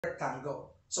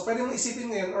rectangle. So pwede mong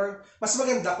isipin ngayon, or mas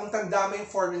maganda kung tanda mo yung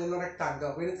formula ng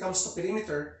rectangle when it comes to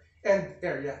perimeter and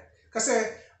area. Kasi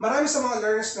marami sa mga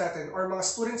learners natin or mga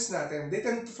students natin, they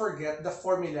tend to forget the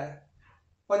formula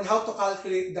on how to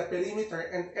calculate the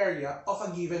perimeter and area of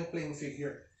a given plane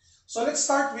figure. So let's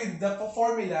start with the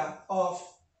formula of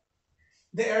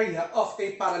the area of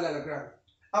a parallelogram.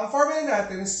 Ang formula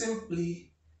natin is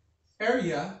simply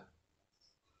area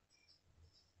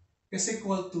is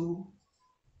equal to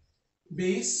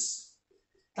base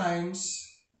times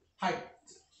height.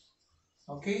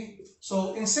 Okay?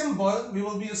 So in symbol, we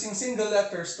will be using single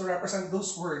letters to represent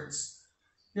those words.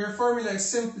 Your formula is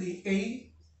simply A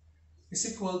is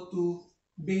equal to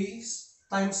base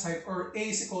times height, or A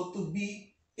is equal to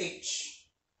BH.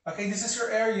 Okay, this is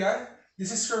your area,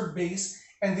 this is your base,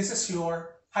 and this is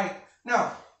your height.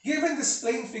 Now, given this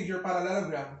plane figure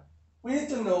parallelogram, we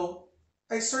need to know,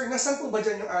 ay sir, nasan po ba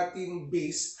dyan yung ating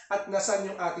base at nasan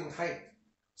yung ating height?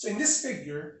 So in this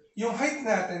figure, yung height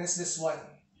natin is this one.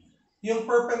 Yung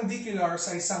perpendicular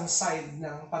sa isang side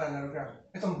ng parallelogram.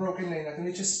 Itong broken line natin,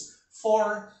 which is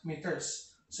 4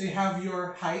 meters. So you have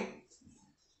your height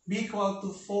be equal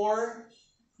to 4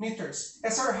 meters.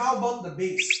 And sir, how about the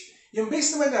base? Yung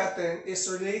base naman natin is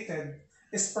related,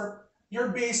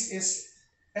 your base is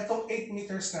itong 8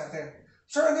 meters natin.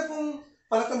 Sir, ano pong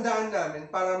palatandaan namin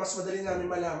para mas madali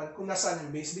namin malaman kung nasaan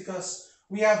yung base? Because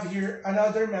we have here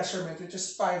another measurement which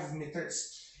is 5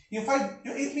 meters. Yung 8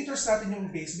 meters natin yung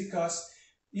base because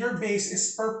your base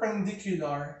is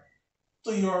perpendicular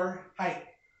to your height.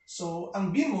 So,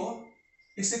 ang B mo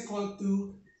is equal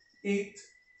to 8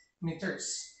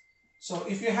 meters. So,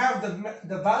 if you have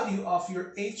the value of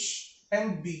your H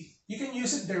and B, you can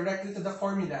use it directly to the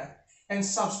formula and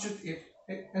substitute it.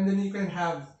 And then you can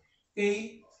have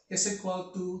A is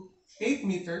equal to 8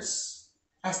 meters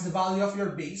as the value of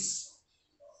your base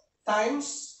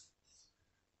times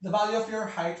the value of your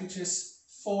height, which is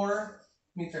 4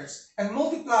 meters. And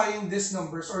multiplying these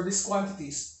numbers or these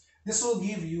quantities, this will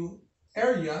give you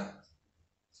area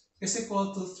is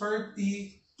equal to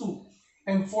 32.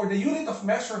 And for the unit of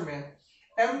measurement,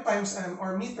 m times m,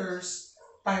 or meters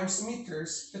times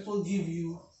meters, it will give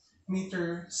you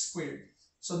meter squared.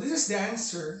 So this is the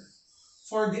answer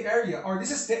for the area, or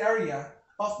this is the area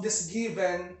of this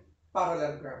given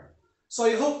parallelogram. So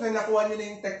I hope na nakuha nyo na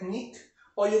yung technique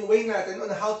o yung way natin on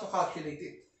how to calculate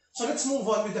it. So let's move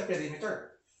on with the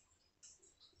perimeter.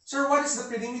 Sir, what is the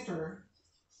perimeter,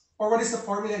 or what is the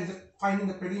formula in finding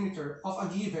the perimeter of a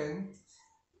given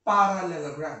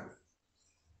parallelogram?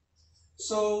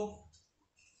 So,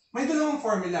 may dalawang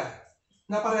formula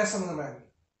na parehas lang naman.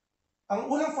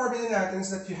 Ang unang formula natin is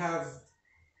that you have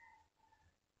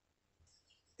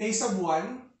A sub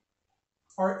 1,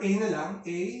 or A na lang,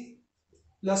 A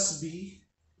plus B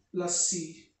plus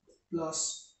C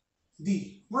plus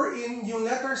D. Wherein yung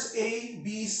letters A,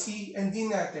 B, C, and D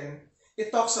natin,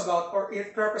 it talks about, or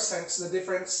it represents the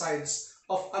different sides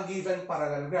of a given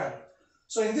parallelogram.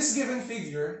 So in this given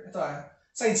figure, ito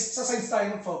sa sides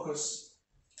tayo ng focus.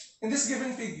 In this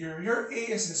given figure, your A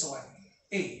is this one,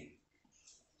 A.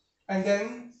 And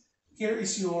then, here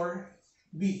is your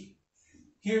B.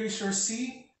 Here is your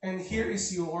C, and here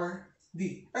is your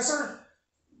D. Sir,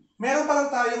 meron pa lang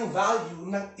tayong value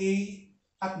ng A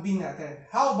at B natin.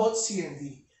 How about C and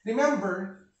D?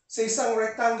 Remember, sa isang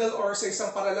rectangle or sa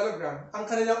isang parallelogram, ang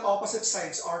kanilang opposite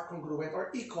sides are congruent or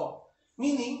equal.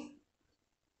 Meaning,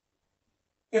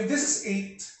 if this is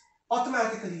 8,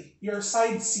 automatically, your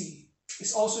side C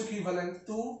is also equivalent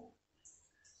to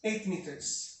 8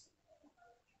 meters.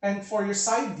 And for your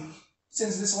side D,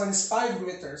 since this one is 5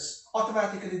 meters,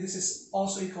 automatically this is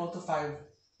also equal to 5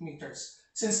 meters.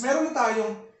 Since meron na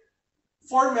tayong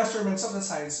 4 measurements of the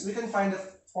sides, we can find the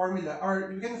formula, or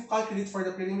we can calculate for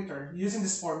the perimeter using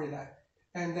this formula.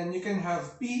 And then you can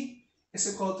have P is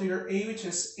equal to your A, which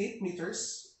is 8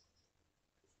 meters,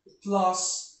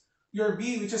 plus your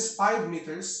B, which is 5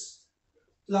 meters,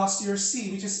 plus your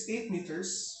C, which is 8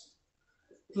 meters,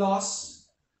 plus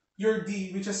your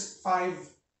D, which is 5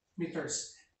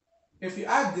 meters. If you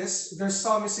add this, their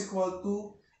sum is equal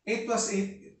to 8 plus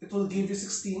 8, it will give you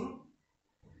 16.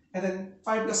 And then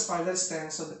 5 plus 5, that's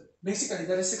 10. So basically,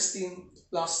 that is 16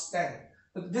 plus 10.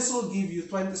 But this will give you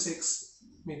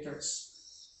 26 meters.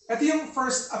 Ito yung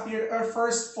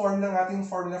first form ng ating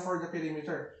formula for the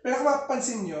perimeter. Pero kung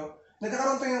mapapansin nyo,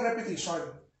 nagkakaroon tayo ng repetition.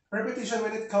 Repetition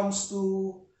when it comes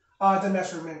to the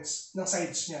measurements ng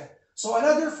sides niya. So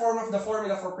another form of the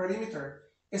formula for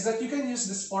perimeter is that you can use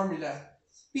this formula.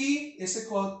 P is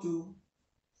equal to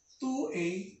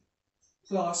 2A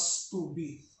plus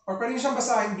 2B. Or pwede siyang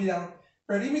basahin bilang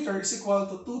perimeter is equal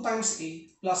to 2 times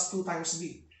A plus 2 times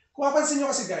B. Kung mapansin nyo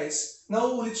kasi guys,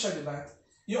 nauulit siya, di ba?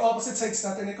 Yung opposite sides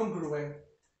natin ay congruent.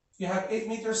 You have 8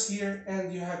 meters here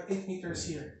and you have 8 meters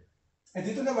here. And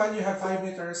dito naman, you have 5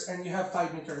 meters and you have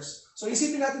 5 meters. So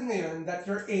isipin natin ngayon that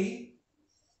your A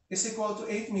is equal to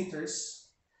 8 meters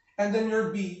and then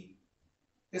your B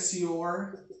is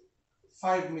your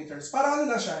 5 meters. Parang ano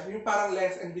lang siya, yung parang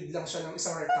length and width lang siya ng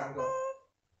isang rectangle.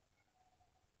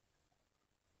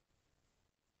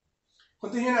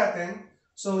 Continue natin.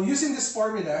 So using this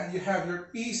formula, you have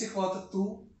your P is equal to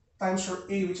 2 times your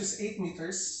A, which is 8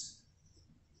 meters,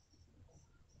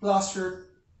 plus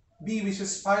your B, which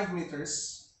is 5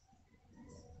 meters.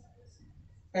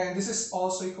 And this is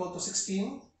also equal to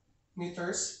 16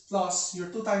 meters, plus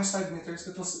your 2 times 5 meters.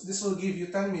 This will give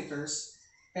you 10 meters.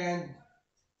 And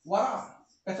voila!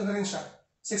 Ito na rin siya.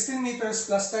 16 meters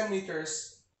plus 10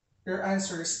 meters, your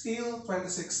answer is still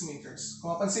 26 meters.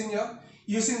 Kung mapansin nyo,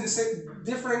 using this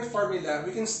different formula,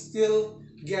 we can still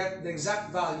get the exact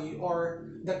value or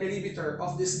the perimeter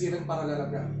of this given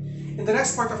parallelogram. In the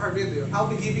next part of our video, I'll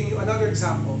be giving you another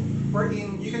example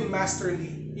wherein you can master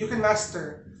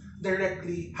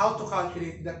directly how to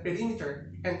calculate the perimeter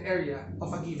and area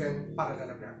of a given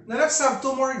parallelogram. Now let's have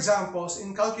 2 more examples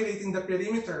in calculating the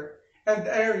perimeter and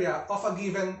the area of a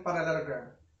given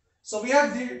parallelogram. So we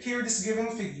have here this given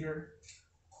figure.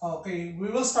 Okay, we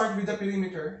will start with the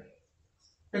perimeter.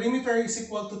 Perimeter is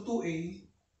equal to 2A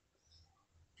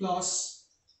plus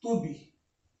 2B.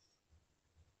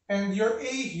 And your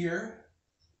A here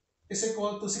is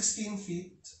equal to 16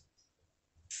 feet.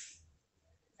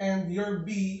 And your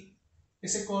B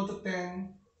is equal to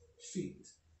 10 feet.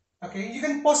 Okay, you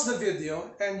can pause the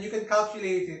video and you can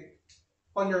calculate it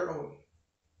on your own.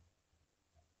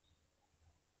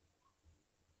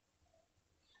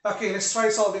 Okay, let's try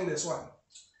solving this one.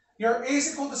 Your A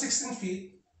is equal to 16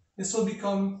 feet. This will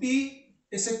become P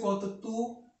is equal to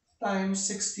 2 times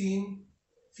 16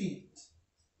 feet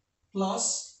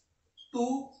plus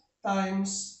 2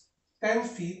 times 10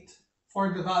 feet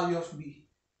for the value of B.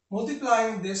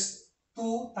 Multiplying this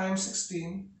 2 times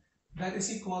 16, that is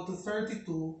equal to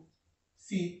 32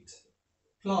 feet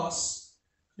plus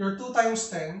your 2 times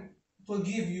 10, it will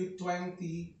give you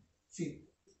 20 feet.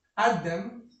 Add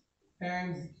them,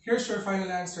 and here's your final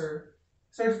answer.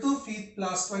 32 feet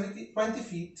plus 20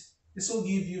 feet, this will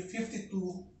give you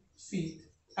 52 feet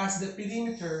as the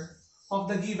perimeter of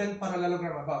the given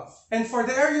parallelogram above. And for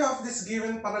the area of this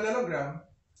given parallelogram,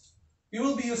 we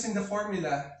will be using the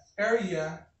formula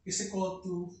area is equal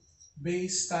to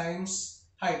base times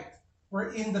height,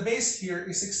 wherein the base here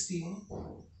is 16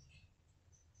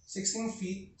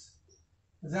 feet,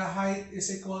 the height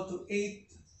is equal to 8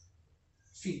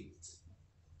 feet.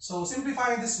 So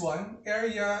simplifying this one,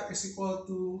 area is equal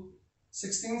to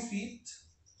 16 feet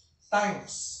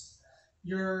times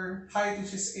your height,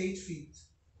 which is 8 feet.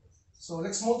 So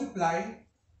let's multiply.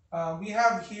 We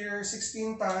have here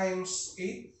 16 times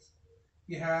 8.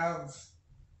 We have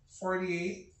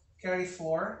 48, carry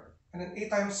 4. And then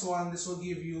 8 times 1, this will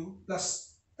give you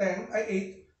plus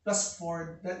 8 plus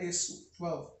 4, that is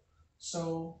 12.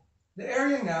 So the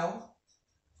area now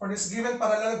for this given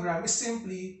parallelogram is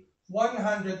simply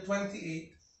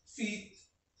 128 feet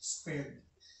squared.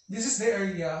 This is the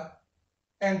area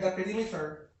and the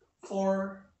perimeter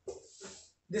for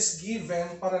this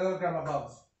given parallelogram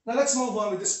above. Now let's move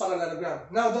on with this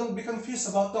parallelogram. Now don't be confused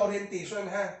about the orientation.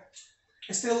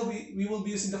 Still, we will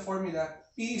be using the formula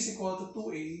P is equal to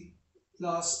 2A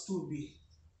plus 2B.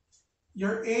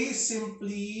 Your A is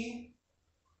simply,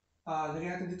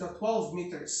 lagyan natin dito, 12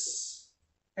 meters.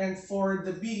 And for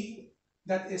the B,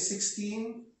 that is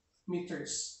 16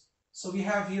 meters. So we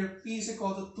have here P is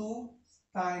equal to 2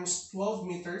 times 12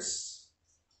 meters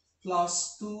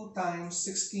plus 2 times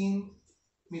 16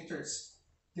 meters.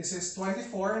 This is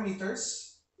 24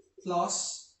 meters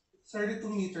plus 32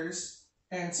 meters.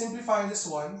 And simplifying this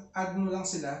one, add mo lang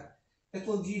sila, it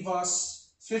will give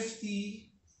us 56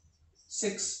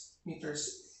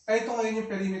 meters. Ito ngayon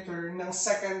yung perimeter ng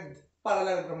second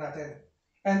parallelogram natin.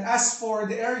 And as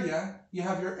for the area, you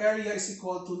have your area is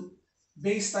equal to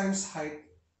base times height.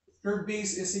 Your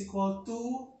base is equal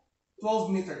to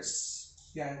 12 meters.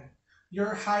 Yan.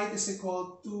 Your height is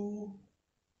equal to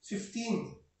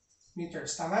 15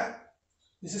 meters. Tama?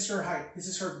 This is your height. This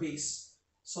is your base.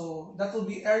 So that will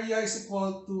be area is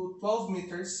equal to 12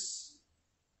 meters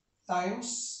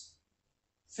times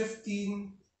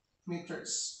 15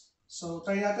 meters. So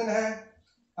try natin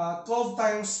 12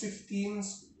 times 15,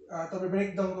 ito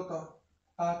breakdown ko to.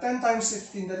 10 times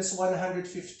 15, that is 150.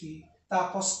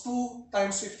 Tapos 2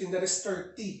 times 15, that is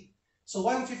 30. So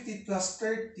 150 plus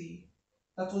 30,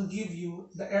 that will give you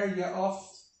the area of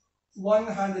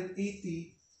 180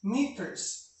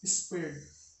 meters. squared.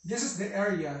 This is the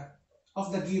area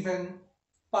of the given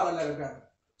parallelogram.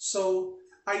 So,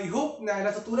 I hope na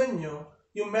natutunan nyo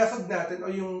yung method natin o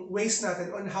yung ways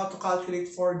natin on how to calculate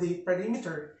for the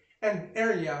perimeter and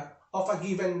area of a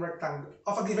given rectangle,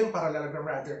 of a given parallelogram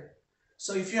rather.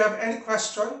 So, if you have any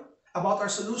question about our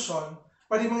solution,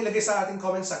 pwede mong ilagay sa ating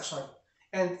comment section.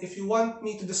 And if you want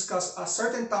me to discuss a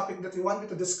certain topic that you want me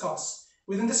to discuss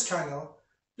within this channel,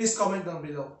 please comment down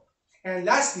below. And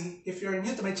lastly, if you're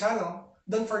new to my channel,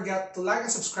 don't forget to like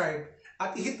and subscribe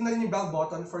at i-hit na rin yung bell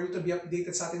button for you to be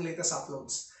updated sa ating latest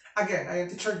uploads. Again, I am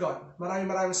Teacher Gon.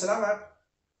 Maraming salamat.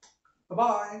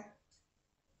 Bye-bye!